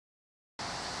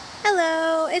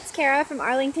Hello, it's Kara from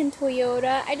Arlington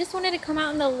Toyota. I just wanted to come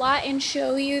out in the lot and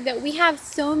show you that we have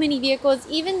so many vehicles.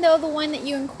 Even though the one that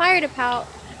you inquired about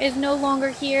is no longer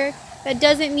here, that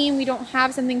doesn't mean we don't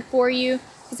have something for you,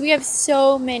 because we have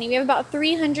so many. We have about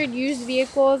 300 used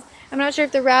vehicles. I'm not sure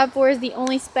if the RAV4 is the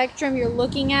only Spectrum you're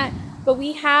looking at, but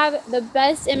we have the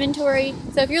best inventory.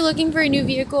 So if you're looking for a new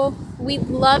vehicle, we'd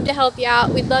love to help you out.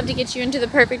 We'd love to get you into the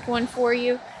perfect one for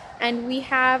you. And we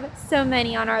have so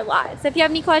many on our lot. So if you have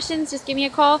any questions, just give me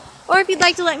a call. Or if you'd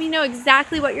like to let me know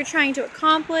exactly what you're trying to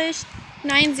accomplish,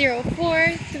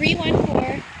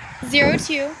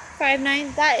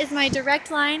 904-314-0259. That is my direct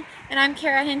line, and I'm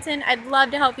Kara Hinton. I'd love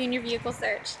to help you in your vehicle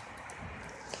search.